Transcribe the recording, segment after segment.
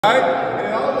Right? And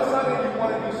then all of a sudden you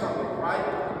want to do something, right?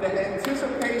 The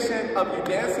anticipation of you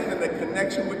dancing and the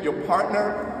connection with your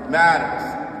partner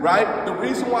matters, right? The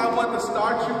reason why I want to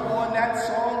start you on that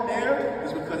song there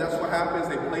is because that's what happens.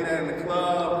 They play that in the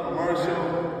club,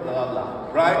 commercial, blah, blah,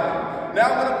 right?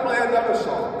 Now I'm going to play another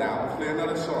song now.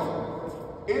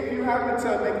 If you happen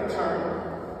to make a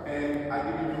turn, and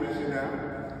I give you permission now,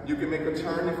 you can make a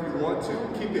turn if you want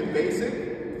to. Keep it basic.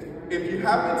 If you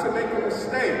happen to make a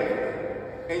mistake,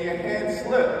 and your hand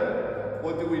slip,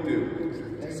 what do we do?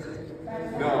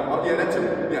 No, oh yeah, that too,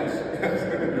 yes,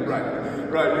 you're right,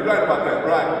 you're right about that,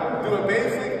 right. Do a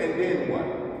basic and then what?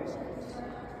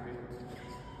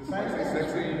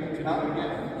 Sexy?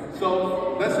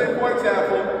 So, let's say for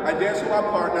example, I dance with my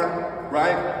partner,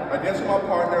 right?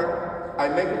 I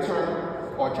make a turn,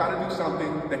 or try to do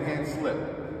something, the hand slip.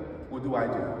 What do I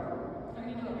do?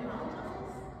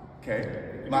 Okay,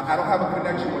 I don't have a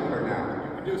connection with her now.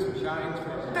 Do some shines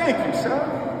first. Thank you, sir.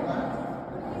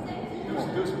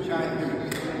 Do some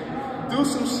shines. Do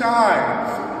some shines.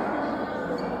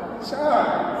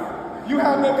 Shines. You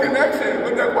have no connection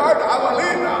with their partner. I will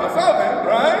lead now or something,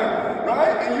 right?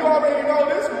 Right? And you already know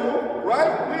this move,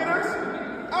 right, leaders?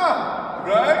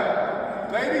 Right?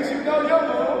 Ladies, you know your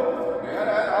move.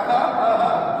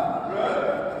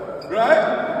 Right?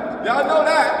 Y'all know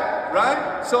that,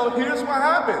 right? So here's what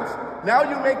happens. Now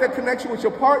you make that connection with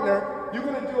your partner. You're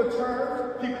going to do a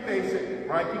turn, keep it basic,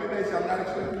 right? Keep it basic. I'm not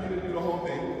expecting you to do the whole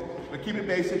thing, but keep it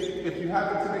basic. If you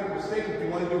happen to make a mistake, if you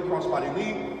want to do a crossbody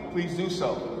lead, please do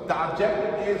so. The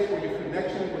objective is for your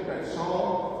connection with that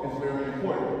song is very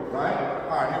important, right?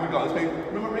 All right, here we go.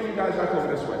 Remember, bring you guys back over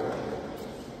this way.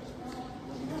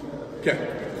 Okay.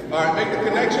 All right, make the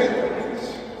connection.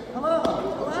 Hello.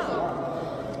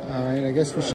 All right, I guess we should.